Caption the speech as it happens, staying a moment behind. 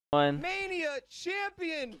Mania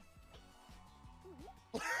champion.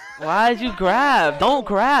 Why did you grab? Don't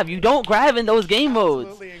grab. You don't grab in those game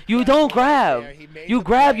modes. You don't grab. You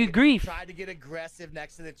grab, you grief. Tried to get aggressive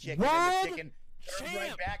next to the chicken. And the chicken turned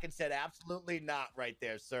right back and said, absolutely not right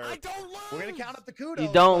there, sir. I don't lose. We're going to count up the kudos.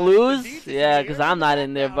 You don't lose? Yeah, because I'm not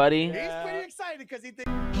in there, buddy. He's pretty excited because he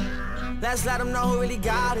thinks. Let's let them know who really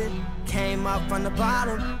got it. Came up from the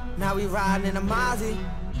bottom. Now we riding in a Mozzie.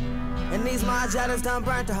 And these Margielas done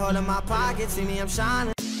burnt the hole in my pocket. See me, I'm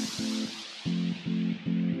shining.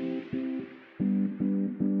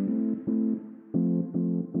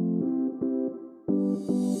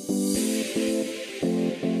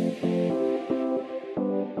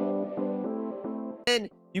 And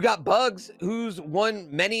you got Bugz, who's won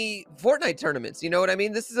many Fortnite tournaments. You know what I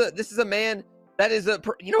mean? This is a man that is a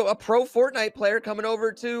pro Fortnite player coming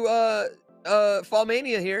over to Fall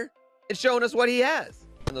Mania here and showing us what he has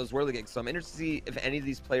in those Whirly gigs. So I'm interested to see if any of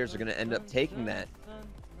these players are going to end up taking that.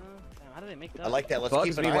 How do they make that? I like that. Let's Bugz,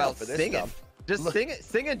 keep an eye out for this stuff. Just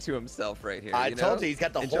singing to himself right here. I told you, he's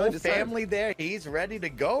got the whole family there. He's ready to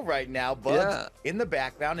go right now. Bugz in the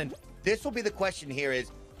background. And this will be the question here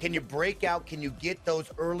is, can you break out? Can you get those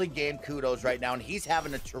early game kudos right now? And he's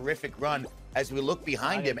having a terrific run. As we look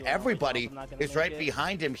behind him, everybody is right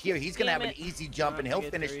behind him here. He's going to have an easy jump, and he'll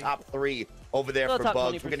finish top 3 over there for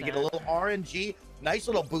Bugz. We're going to get a little RNG. Nice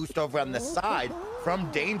little boost over on the side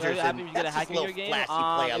from Dangers. And that's just a little flashy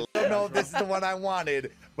play. I don't know if this is the one I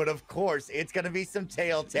wanted, but of course, it's going to be some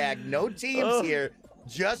tail tag. No teams here,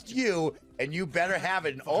 just you. And you better have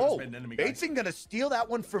it. And, oh, Bateson gonna steal that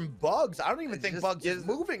one from Bugz. I don't even think Bugz is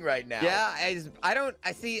moving right now. Yeah,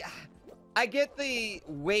 I get the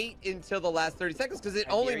wait until the last 30 seconds because it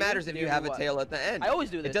only matters if you have a tail at the end. I always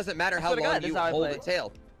do this. It doesn't matter how long you hold a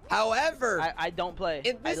tail. However, I don't play.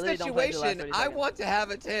 In this situation, I want to have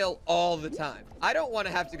a tail all the time. I don't want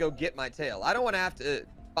to have to go get my tail. I don't want to have to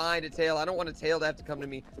find a tail. I don't want a tail to have to come to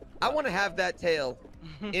me. I want to have that tail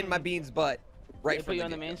in my bean's butt right from put you on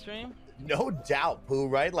the mainstream. No doubt, Pooh,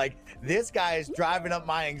 right? Like, this guy is driving up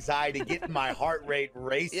my anxiety, getting my heart rate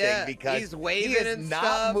racing because he's waving he is and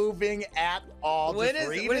not moving at all. When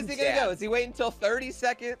is he going to go? Is he waiting until 30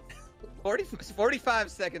 seconds?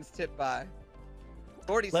 45 seconds tip by.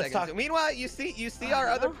 40 seconds. Meanwhile, you see our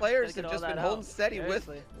other players have just been holding steady with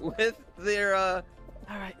their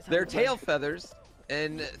tail feathers.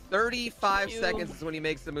 And 35 seconds is when he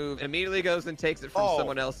makes the move. Immediately goes and takes it from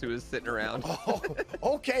someone else who is sitting around.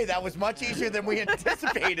 Okay, that was much easier than we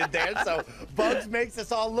anticipated there. So Bugz makes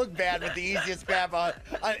us all look bad with the easiest grab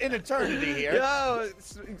in eternity here. Yo,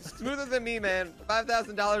 smoother than me, man.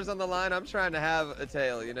 $5,000 on the line. I'm trying to have a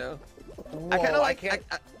tail, you know. Whoa, I kind of like.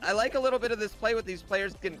 I like a little bit of this play with these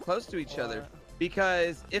players getting close to each other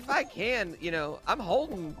because if I can, you know, I'm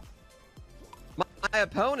holding my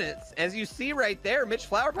opponents. As you see right there, Mitch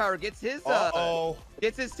Flower Power gets his tail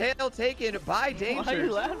taken by Dangers. Why are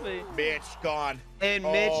you laughing? Mitch gone. And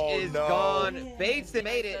Mitch is gone. Bateson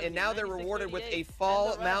made it, and now they're rewarded with a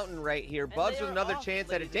fall mountain right here. Bugz with another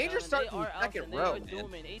chance at it. Dangers starting in the second row.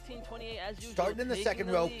 Starting in the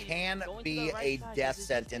second row can be a death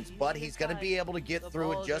sentence, but he's going to be able to get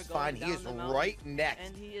through it just fine. He is right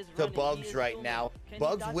next to Bugz right now.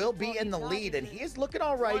 Bugz will be in the lead, and he is looking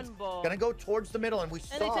all right. Going to go towards the middle, and we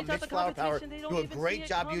saw Mitch Flower Power do a great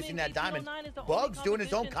job using that diamond. Bugz doing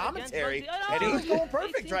his own commentary, and he's going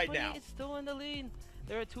perfect right now.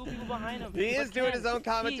 There are 2 people behind him. He is doing his own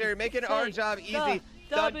commentary, making our job easy.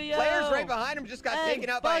 The players right behind him just got taken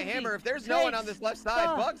out by a hammer. If there's no one on this left side,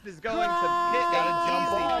 Bugz is going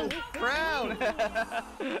to hit a crown.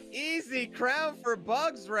 Easy crown for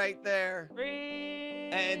Bugz right there.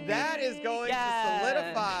 And that is going to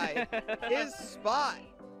solidify his spot.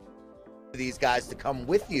 These guys to come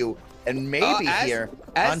with you and maybe here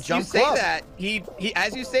on Jump Club.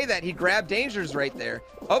 As you say that, he grabbed Dangers right there.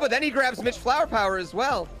 Oh, but then he grabs Mitch Flower Power as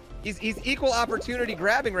well. He's equal opportunity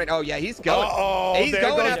grabbing right. Oh yeah, he's going. He's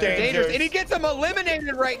going after Dangers, and he gets him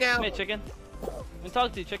eliminated right now. Hey, chicken. We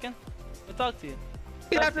talk to you, chicken. We talk to you.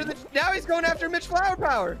 Now he's going after Mitch Flower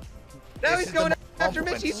Power. Now he's going after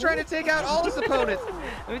Mitch. He's trying to take out all his opponents.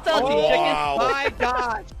 We talk to you, chicken. My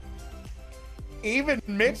gosh. Even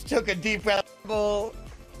Mitch took a deep breath.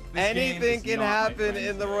 Anything can happen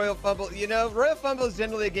in the Royal Fumble. You know, Royal Fumble is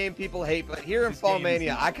generally a game people hate, but here in Fall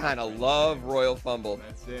Mania, I kind of love Royal Fumble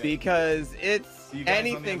because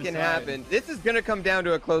anything can happen. This is going to come down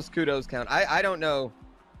to a close kudos count. I don't know.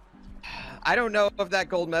 I don't know if that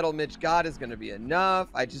gold medal Mitch got is going to be enough.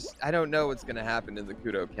 I don't know what's going to happen in the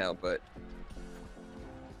kudo count, but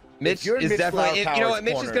Mitch is definitely, you know what,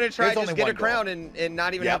 Mitch is going to try to just get a crown and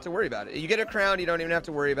not even have to worry about it. You get a crown, you don't even have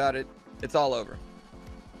to worry about it. It's all over.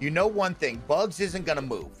 you know one thing, Bugz isn't going to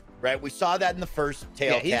move, right? We saw that in the first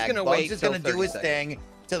tail tag. He's gonna Bugz is going to do his thing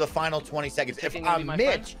to the final 20 seconds. If I'm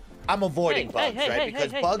Mitch, I'm avoiding Bugz, right?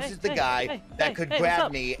 Because Bugz is the guy that could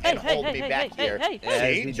grab me and hold me back here.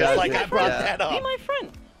 See, just like I brought that up. Be my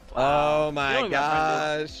friend. Oh my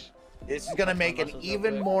gosh. This is going to make an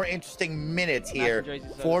even more interesting minutes here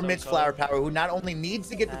for Mitch Flower Power, who not only needs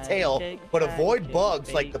to get the tail, but avoid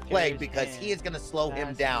Bugz like the plague, because he is going to slow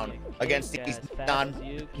him down against these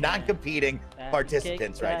non-competing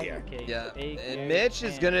participants right here. Yeah, and Mitch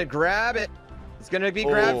is going to grab it. It's going to be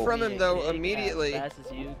grabbed from him, though, immediately.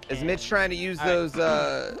 Is Mitch trying to use those,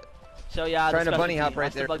 trying to bunny hop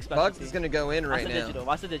right there. Bugz is going to go in right now.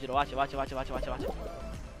 Watch the digital. Watch it.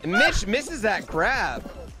 And Mitch misses that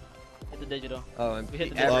grab. The digital. Oh, and we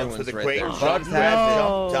hit the everyone's for the right great there. Bugz has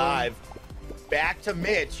jump dive. Back to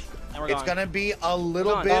Mitch. It's gonna be a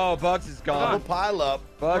little bit. Oh, Bugz is gone. Pile up.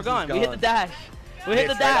 We're gone. We hit the dash. We hit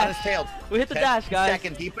the dash. We hit the dash, guys.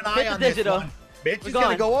 Second, keep an eye on this one. Mitch is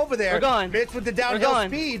gonna go over there. We're gone. Mitch with the downhill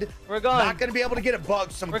speed. We're gone. Not gonna be able to get it.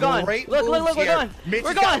 Bugz. Some great look, moves we're here. gone. Mitch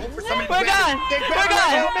We're gone. We're gone.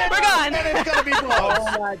 And it's gonna be Bugz.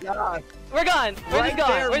 Oh my God. We're gone. We're just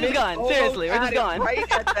gone. We're just gone. Seriously, we're just gone. Right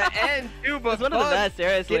at the end, too, but it's one of the best,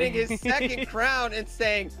 seriously. Getting his second crown and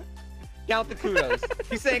saying, count the kudos.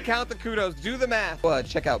 He's saying, count the kudos. Do the math.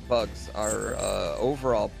 Check out Bugz, our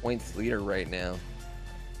overall points leader right now.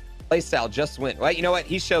 Playstyle just went. Right, you know what?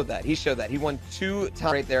 He showed that. He won 2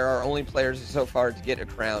 times right there. Our only players so far to get a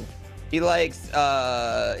crown. He likes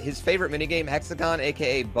his favorite minigame, Hexagon,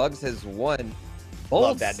 aka Bugz has won.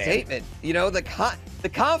 Bold statement. You know, the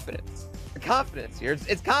confidence. The confidence here.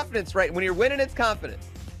 It's confidence, right? When you're winning, it's confidence.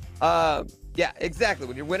 Yeah, exactly.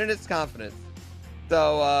 When you're winning, it's confidence.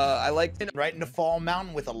 So I like right into Fall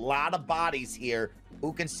Mountain with a lot of bodies here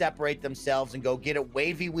who can separate themselves and go get it.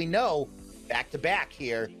 Wavy, we know, back to back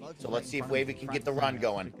here. So let's see if Wavy can get the run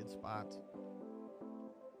going.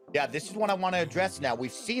 Yeah, this is what I want to address now.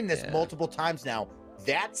 We've seen this multiple times now.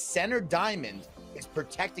 That center diamond is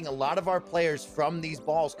protecting a lot of our players from these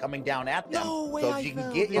balls coming down at them. So if you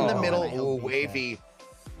can get in the middle, Wavy,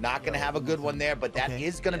 not going to have a good one there, but that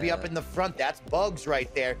is going to be up in the front. That's Bugz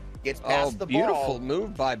right there. Gets past the ball. Beautiful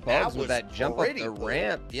move by Bugz with that jump up the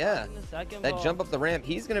ramp. Yeah, that jump up the ramp.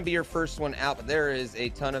 He's going to be your first one out, but there is a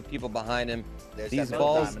ton of people behind him. These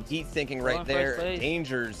balls, heat sinking right there.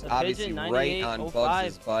 Dangers, obviously, right on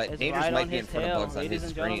Bugz' butt. Dangers might be in front of Bugz on his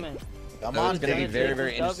screen. Come so on, it's going to be very,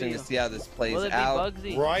 very interesting to see how this plays out.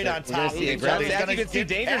 Right on top. You can see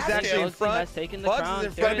Danger's actually in front. Bugz is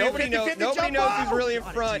in front. Nobody knows who's really in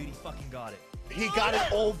front. He got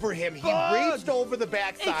it over him. He reached over the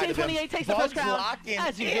backside of him. Bugz locked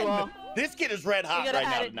in. This kid is red hot right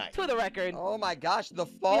now tonight. To the record. Oh my gosh, the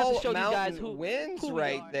Fall Mountain wins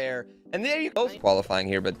right there. And there you go. Qualifying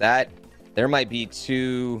here, but there might be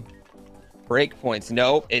 2 break points.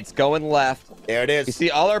 Nope, it's going left. There it is. You see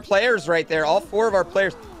all our players right there, all 4 of our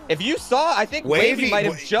players. If you saw, I think Wavy might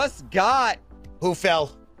have just got. Who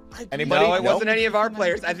fell? Anybody? No, it wasn't any of our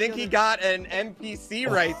players. I think he got an NPC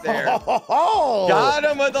right there. Got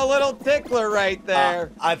him with a little tickler right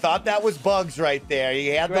there. I thought that was Bugz right there. He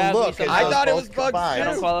had the look. I thought it was Bugz too. I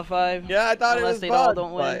don't qualify. Yeah, I thought it was Bugz. All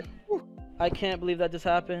don't win. I can't believe that just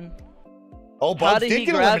happened. Oh, Bugz did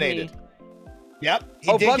get eliminated. Yep.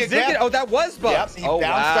 Bugz did get. Oh, that was Bugz. Yep, he bounced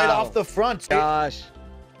right off the front. Gosh.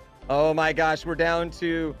 Oh my gosh, we're down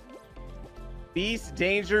to Beast,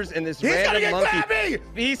 Dangers, and this random monkey.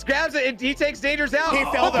 Beast grabs it, and he takes Dangers out. He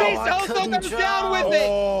fell down. Beast also comes down with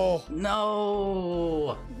it.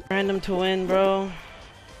 No. Random to win, bro.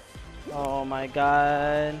 Oh my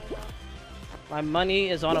god. My money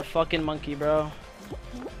is on a fucking monkey, bro.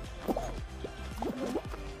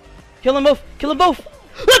 Kill them both. Kill them both.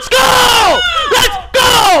 Let's go! Let's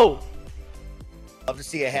go! Love to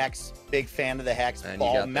see a Hex. Big fan of the Hex. And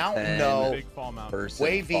Fall Mountain, though.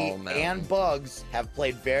 Wavy and Bugz have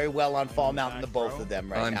played very well on Fall Mountain, the both of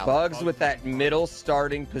them right now. Bugz with that middle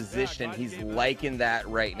starting position. He's liking that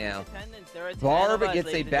right now. Barb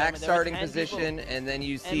gets a back starting position, and then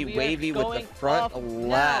you see Wavy with the front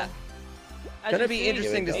left. Gonna be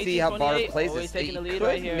interesting to see how Barb plays this. He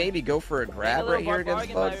could maybe go for a grab right here against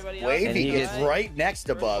Bugz. Wavy gets right next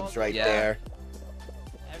to Bugz right there.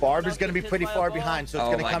 Barb is going to be pretty far behind, so it's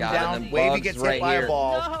going to come down. Wavy gets hit by a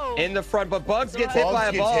ball. In the front, but Bugz gets hit by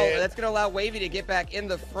a ball. That's going to allow Wavy to get back in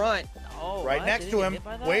the front. Right next to him.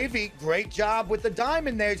 Wavy, great job with the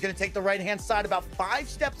diamond there. He's going to take the right-hand side about 5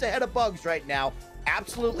 steps ahead of Bugz right now.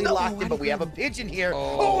 Absolutely locked in, but we have a pigeon here.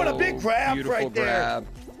 Oh, and a big grab right there.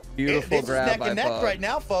 Beautiful grab neck by and neck Bugz. right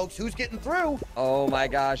now, folks. Who's getting through? Oh my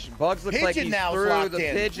gosh, Bugz looks like he's through. The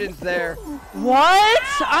pigeon's there. What?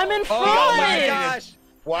 I'm in front. Oh my gosh.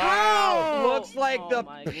 Wow. Looks like the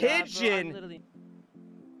my pigeon. God, bro,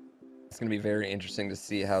 It's gonna be very interesting to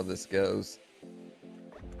see how this goes.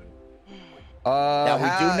 Now we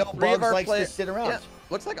do know Bugz likes to sit around. Yeah,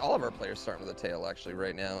 looks like all of our players starting with a tail actually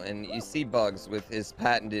right now, and you see Bugz with his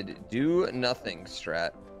patented do nothing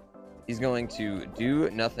strat. He's going to do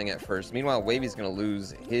nothing at first. Meanwhile, Wavy's gonna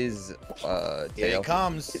lose his tail. Here it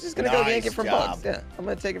comes. He's just gonna go yank it from Bugz. Yeah, I'm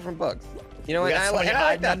gonna take it from Bugz. You know what? I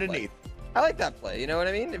like that underneath. I like that play. You know what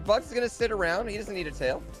I mean? If Bugz is gonna sit around, he doesn't need a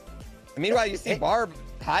tail. And meanwhile, you see Barb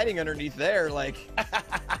hiding underneath there. Like,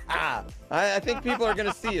 I think people are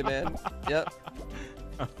gonna see you, man. Yep.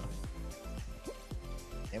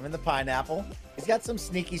 Him and the pineapple. He's got some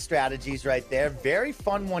sneaky strategies right there. Very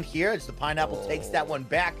fun one here as the pineapple takes that one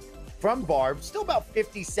back from Barb. Still about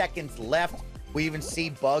 50 seconds left. We even see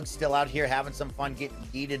Bugz still out here having some fun getting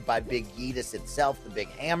yeeted by Big Yeetus itself, the big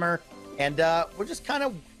hammer. And we're just kind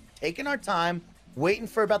of taking our time, waiting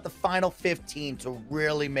for about the final 15 to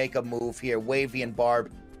really make a move here. Wavy and Barb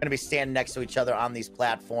going to be standing next to each other on these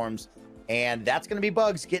platforms. And that's going to be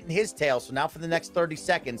Bugz getting his tail. So now for the next 30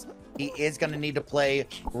 seconds, he is going to need to play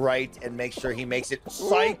right and make sure he makes it.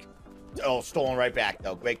 Psych. Oh, stolen right back,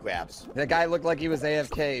 though. Great grabs. That guy looked like he was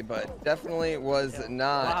AFK, but definitely was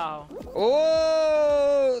not. Wow.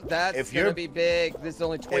 Oh, that's going to be big. This is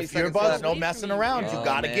only 20 seconds left. If you're Bugz, left. no messing around. You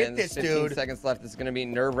got to get this, 15 dude. seconds left. This is going to be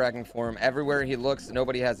nerve-wracking for him. Everywhere he looks,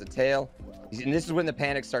 nobody has a tail. And this is when the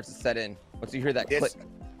panic starts to set in. Once you hear that click.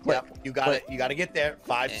 Yep, you got it. You got to get there.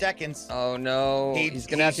 5 seconds. Oh, no. He's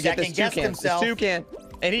going to have to get this toucan. This toucan.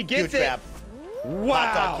 And he gets it. Grab. Wow.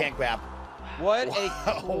 Hot dog can't grab. What a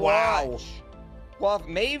clutch. Wow. Well,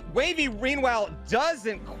 Wavy, meanwhile,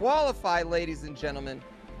 doesn't qualify, ladies and gentlemen.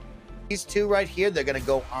 These two right here, they're going to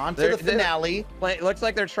go on to the finale. Looks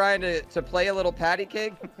like they're trying to play a little patty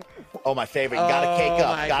cake. Oh, my favorite. Got to cake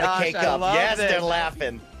up. Got to cake up. Yes, they're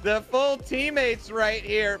laughing. The full teammates right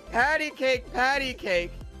here. Patty cake, patty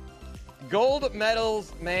cake. Gold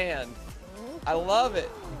medals, man. I love it.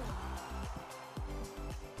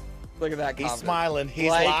 Look at that. He's smiling. He's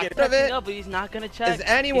locked of it. But he's not gonna check. Is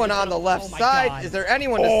anyone on the left side? Is there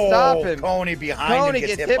anyone to stop him? Coney behind him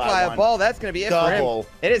gets hit by a ball. That's gonna be it for him.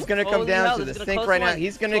 It is gonna come down to the sink right now.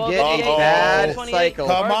 He's gonna get a bad cycle.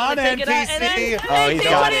 Come on, NPC. Oh, he's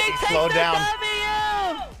got it. Slow down.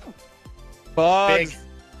 Bugz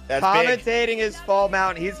commentating his Fall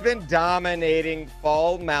Mountain. He's been dominating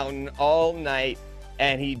Fall Mountain all night,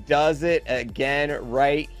 and he does it again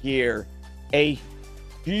right here. A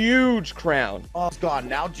huge crown. Oh, it's gone.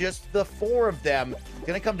 Now just the 4 of them.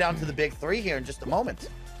 Gonna come down to the big 3 here in just a moment.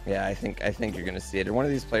 Yeah, I think you're gonna see it. One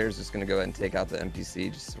of these players is gonna go ahead and take out the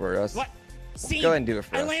NPC just for us. What? Go ahead and do it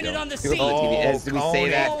for us. I landed on the seat. seat. As we say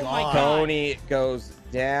that, oh my God. Coney goes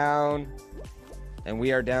down, and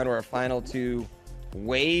we are down to our final 2.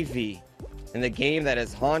 Wavy, in the game that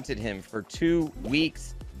has haunted him for 2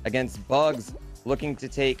 weeks against Bugz, looking to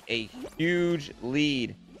take a huge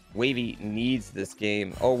lead. Wavy needs this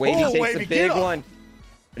game. Oh, Wavy takes a big one,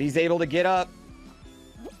 but he's able to get up.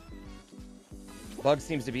 Bugz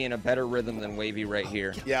seems to be in a better rhythm than Wavy right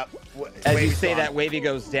here. Yep. As you say that, Wavy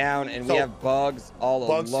goes down, and we have Bugz all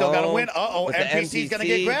alone. Bugz still got to win. Uh-oh, NPC's going to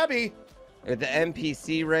get grabby. With the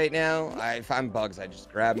NPC right now, if I'm Bugz, I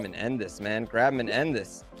just grab him and end this, man. Grab him and end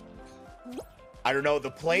this. I don't know. The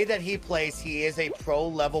play that he plays, he is a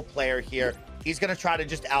pro-level player here. He's going to try to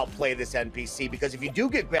just outplay this NPC because if you do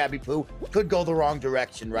get grabby poo, it could go the wrong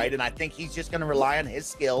direction, right? And I think he's just going to rely on his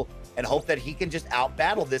skill and hope that he can just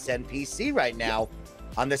out-battle this NPC right now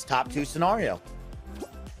on this top 2 scenario.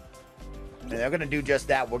 And they're going to do just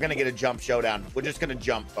that. We're going to get a jump showdown. We're just going to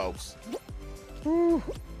jump, folks. Whew.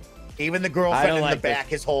 Even the girlfriend in the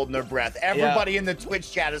back is holding their breath. Everybody in the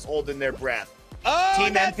Twitch chat is holding their breath. Oh,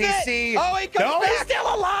 Team NPC. Oh, he comes back. He's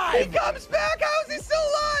still alive. He comes back. How is he still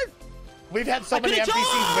alive? We've had so many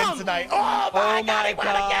NPCs win tonight. Oh my God, he won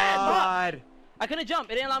again. I couldn't jump.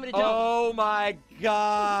 It didn't allow me to jump. Oh my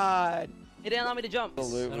God. It didn't allow me to jump.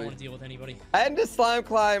 Absolutely. I don't want to deal with anybody. And a slime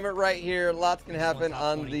climb right here. Lots can happen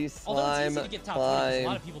on the slime Although it's easy to get top 20, a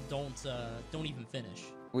lot of people don't even finish.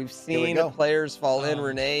 We've seen players fall in.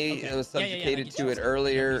 Renee was subjugated to it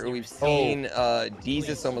earlier. We've seen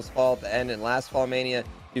Jesus almost fall at the end in last Fall Mania.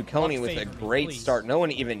 Duconi with a great start. No one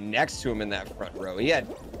even next to him in that front row. He had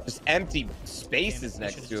just empty spaces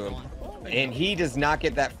next to him. And he does not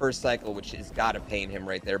get that first cycle, which has got to pain him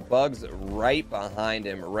right there. Bugz right behind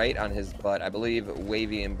him, right on his butt. I believe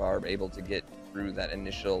Wavy and Barb able to get through that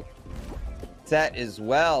initial set as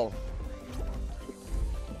well.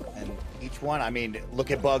 Each one, I mean,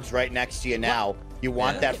 look at Bugz right next to you now. You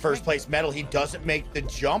want that first place medal. He doesn't make the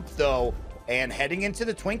jump though. And heading into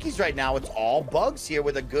the Twinkies right now, it's all Bugz here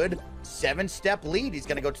with a good 7-step lead. He's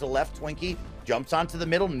gonna go to the left Twinkie, jumps onto the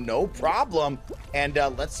middle, no problem. And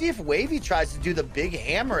let's see if Wavy tries to do the big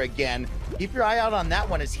hammer again. Keep your eye out on that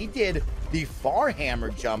one as he did the far hammer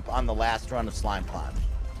jump on the last run of Slime Climb.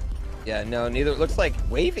 Yeah, no, neither. It looks like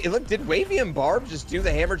Wavy. Did Wavy and Barb just do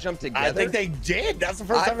the hammer jump together? I think they did. That's the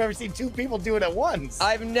first time I've ever seen two people do it at once.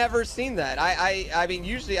 I've never seen that. I mean,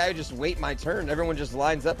 usually I just wait my turn. Everyone just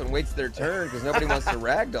lines up and waits their turn because nobody wants to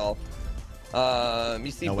ragdoll. You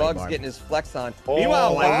see Bugz getting his flex on. Oh,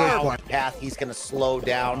 Meanwhile, Barb path, he's going to slow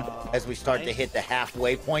down as we start to hit the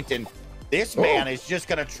halfway point, and this man is just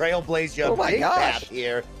going to trailblaze you a big path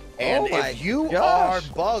here. And if you are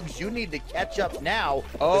Bugz, you need to catch up now.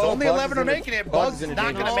 There's only 11 are making it. Bugz is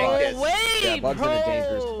not going to make this. Yeah, Bugz in a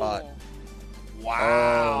dangerous spot.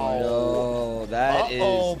 Wow. Oh, no. That is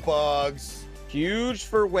Bugz. Huge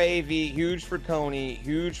for Wavy, huge for Coney,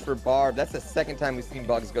 huge for Barb. That's the second time we've seen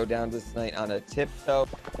Bugz go down this night on a tiptoe.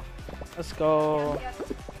 Let's go.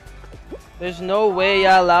 There's no way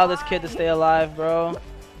I allow this kid to stay alive, bro.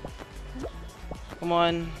 Come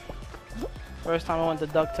on. First time I want the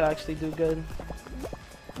duck to actually do good.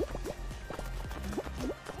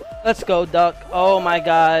 Let's go, duck. Oh my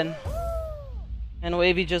god. And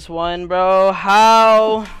Wavy just won, bro.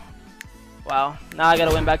 How? Wow. Now I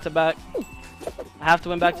gotta win back to back. I have to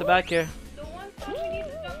win back to back here.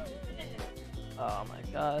 Oh my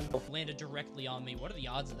god. Landed directly on me. What are the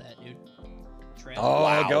odds of that, dude?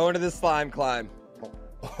 Oh, going to the slime climb.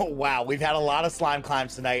 Oh, wow. We've had a lot of slime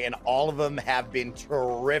climbs tonight, and all of them have been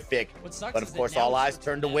terrific. But, of course, all eyes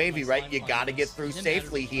turn to Wavy, right? You got to get through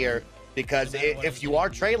safely here, because if you are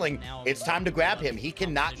trailing, it's time to grab him. He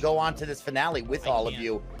cannot go on to this finale with all of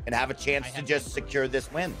you and have a chance to just secure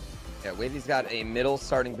this win. Yeah, Wavy's got a middle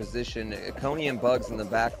starting position. Coney and Bugz in the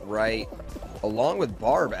back right, along with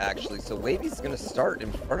Barb, actually. So Wavy's going to start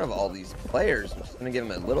in front of all these players, which is going to give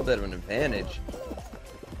him a little bit of an advantage.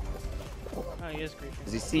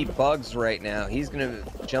 As you see Bugz right now, he's going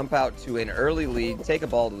to jump out to an early lead, take a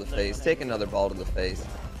ball to the face, take another ball to the face.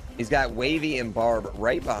 He's got Wavy and Barb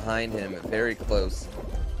right behind him, very close.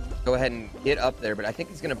 Go ahead and get up there, but I think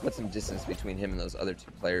he's going to put some distance between him and those other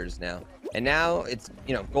two players now. And now it's,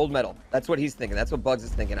 you know, gold medal. That's what he's thinking. That's what Bugz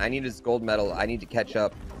is thinking. I need his gold medal. I need to catch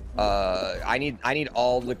up. I need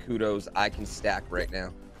all the kudos I can stack right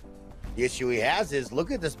now. The issue he has is,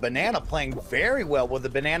 look at this banana playing very well. Will the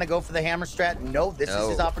banana go for the hammer strat? No, this is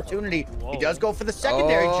his opportunity. Whoa. He does go for the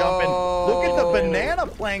secondary jump, and look at the banana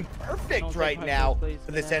playing perfect right now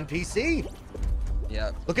for this NPC.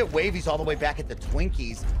 Yeah. Look at Wavy's all the way back at the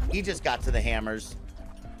Twinkies. He just got to the hammers.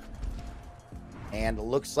 And it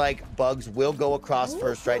looks like Bugz will go across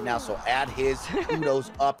first right now, so add his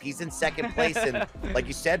kudos up. He's in second place, and like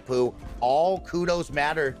you said, Pooh, all kudos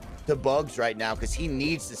matter to Bugz right now because he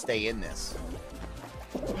needs to stay in this.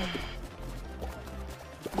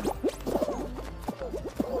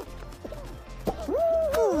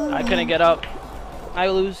 I couldn't get up. I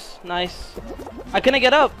lose. Nice. I couldn't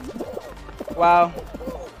get up. Wow.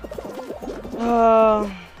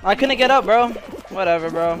 I couldn't get up, bro.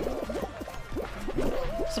 Whatever, bro.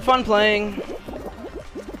 It's fun playing.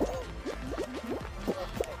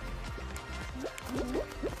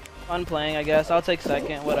 Fun playing, I guess. I'll take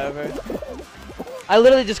second, whatever. I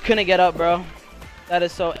literally just couldn't get up, bro. That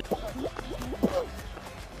is so...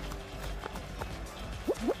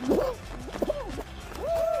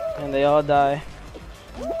 And they all die.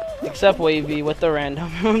 Except Wavy with the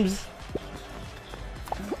randoms.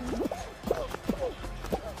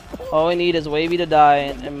 All we need is Wavy to die,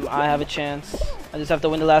 and I have a chance. I just have to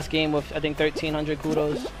win the last game with, I think, 1,300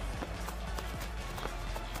 kudos.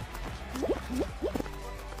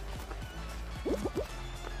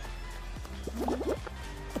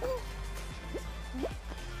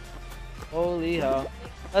 Holy hell.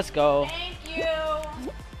 Let's go. Thank you.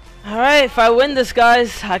 Alright, if I win this,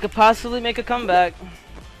 guys, I could possibly make a comeback.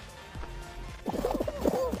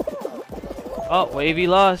 Oh, Wavy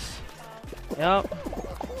lost. Yep.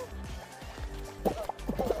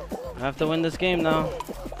 I have to win this game now.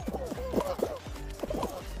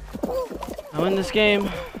 I win this game.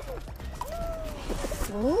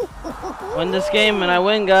 Win this game and I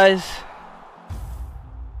win, guys.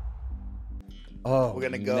 Oh, we're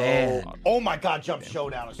gonna go. Man. Oh my God, jump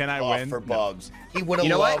showdown is off for Bugz. He would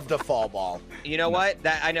have loved a fall ball. You know what?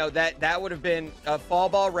 I know that would have been a fall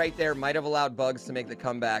ball right there. Might have allowed Bugz to make the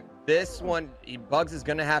comeback. This one, Bugz is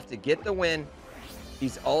gonna have to get the win.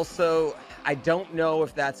 He's also, I don't know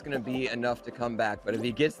if that's gonna be enough to come back, but if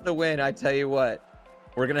he gets the win, I tell you what,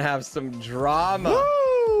 We're gonna have some drama.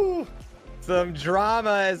 Woo! Some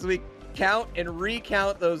drama as we count and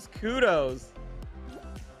recount those kudos.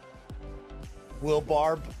 Will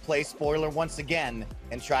Barb play spoiler once again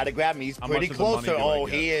and try to grab me? He's pretty closer. Oh,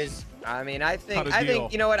 he is. I mean, I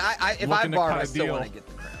think you know what? If I'm Barb, I still want to get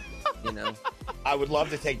the crown. You know, I would love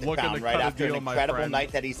to take the crown right after an incredible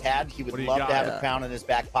night that he's had. He would love to have a crown in his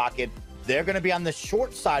back pocket. They're going to be on the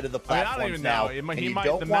short side of the platforms now, and you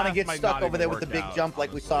don't want to get stuck over there with the big jump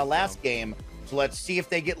like we saw last game. So let's see if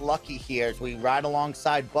they get lucky here as we ride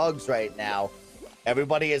alongside Bugz right now.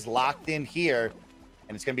 Everybody is locked in here,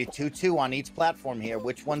 and it's going to be 2-2 on each platform here.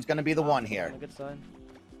 Which one's going to be the one here? Good side.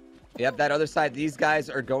 Yep, that other side. These guys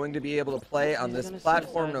are going to be able to play on this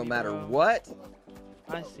platform no matter what.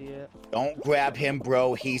 I see it. Don't grab him,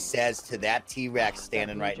 bro, he says to that T-Rex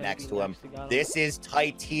standing right next to him. This is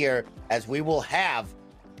tight here, as we will have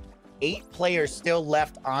 8 players still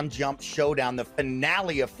left on Jump Showdown, the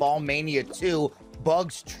finale of Fall Mania 2.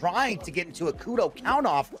 Bugz trying to get into a kudo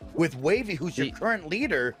count-off with Wavy, who's your current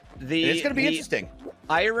leader. It's going to be interesting.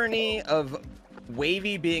 Irony of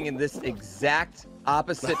Wavy being in this exact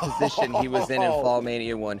opposite position he was in Fall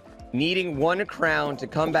Mania 1, needing 1 crown to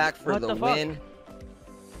come back for the win.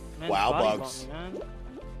 Wow, Bugz.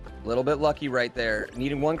 A little bit lucky right there.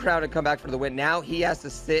 Needing 1 crown to come back for the win. Now he has to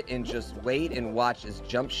sit and just wait and watch his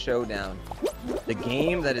Jump Showdown. The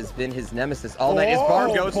game that has been his nemesis all night. His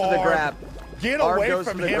Barb goes to the grab. Get Barb away goes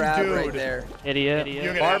from to the him, grab dude. right there.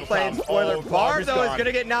 Idiot. Barb playing spoiler. Barb, though, is gone. going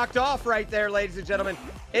to get knocked off right there, ladies and gentlemen.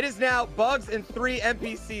 It is now Bugz and 3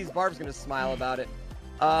 NPCs. Barb's going to smile about it.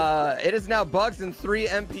 It is now Bugz and 3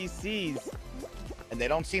 NPCs. And they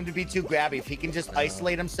don't seem to be too grabby. If he can just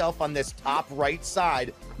isolate himself on this top right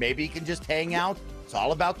side, maybe he can just hang out. It's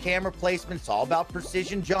all about camera placement. It's all about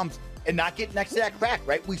precision jumps and not get next to that crack,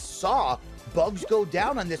 right? We saw Bugz go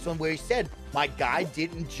down on this one where he said, my guy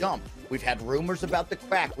didn't jump. We've had rumors about the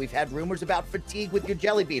crack. We've had rumors about fatigue with your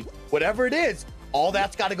jelly bean. Whatever it is, all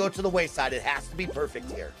that's got to go to the wayside. It has to be perfect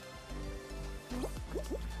here.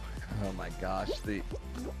 Oh my gosh,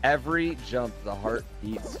 every jump the heart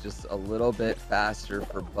beats just a little bit faster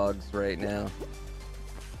for Bugz right now.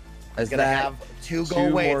 He's gonna have 2 go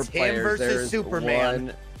away. It's him versus Superman.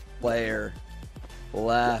 1 player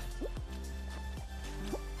left.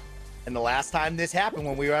 And the last time this happened,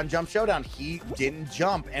 when we were on Jump Showdown, he didn't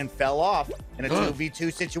jump and fell off in a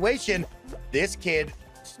 2v2 situation. This kid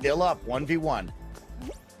still up 1v1.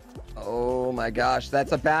 Oh my gosh,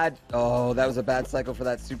 that's a bad. Oh, that was a bad cycle for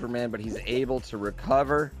that Superman, but he's able to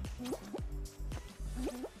recover.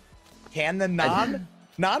 Can the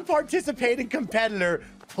non-participating competitor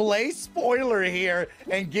play spoiler here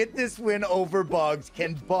and get this win over Bugz?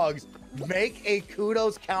 Can Bugz make a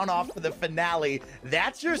kudos count off for the finale?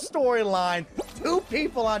 That's your storyline. 2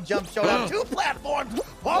 people on Jump Showdown, 2 platforms.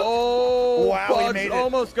 Oh, wow, Bugz he made it.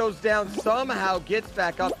 Almost goes down. Somehow gets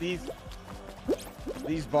back up. These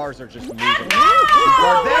bars are just moving.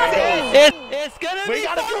 That's it. It's gonna be. We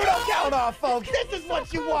got a kudo count off, folks. This is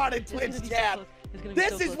what you wanted, Twitch chat.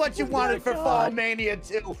 This is what you wanted for Fall Mania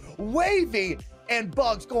 2. Wavy and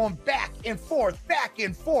Bugz going back and forth,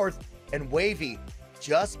 and Wavy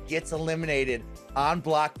just gets eliminated on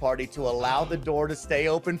Block Party to allow the door to stay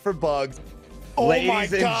open for Bugz. Oh,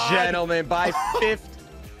 ladies and gentlemen, by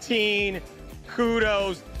 15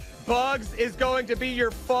 kudos, Bugz is going to be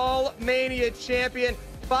your Fall Mania champion.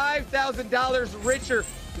 $5,000 richer.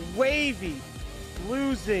 Wavy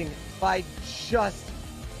losing by just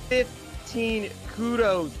 15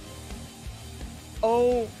 kudos.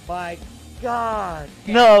 Oh my God.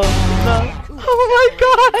 No. Oh my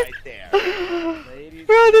God. Right there.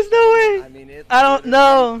 Bro, there's no way. I mean, I don't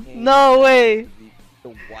know. No way.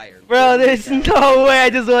 The wire. Bro, there's no way I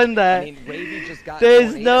just won that. I mean, Wavy just got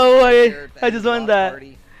there's no way I just won that.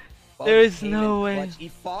 There is no way. He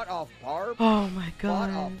fought off Barb. Oh my God.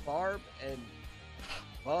 Fought off Barb and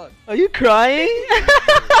Bugz. Are you crying?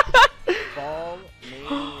 Fall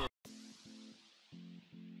Mania.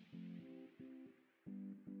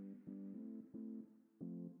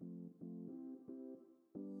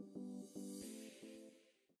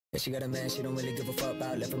 Yeah, she got a man she don't really give a fuck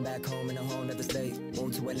about. Left him back home in a whole nother state.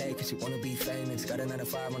 Moved to LA cause she wanna be famous. Got a 9 to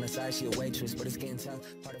 5 on the side, she a waitress. But it's getting tough,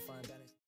 hard to find balance.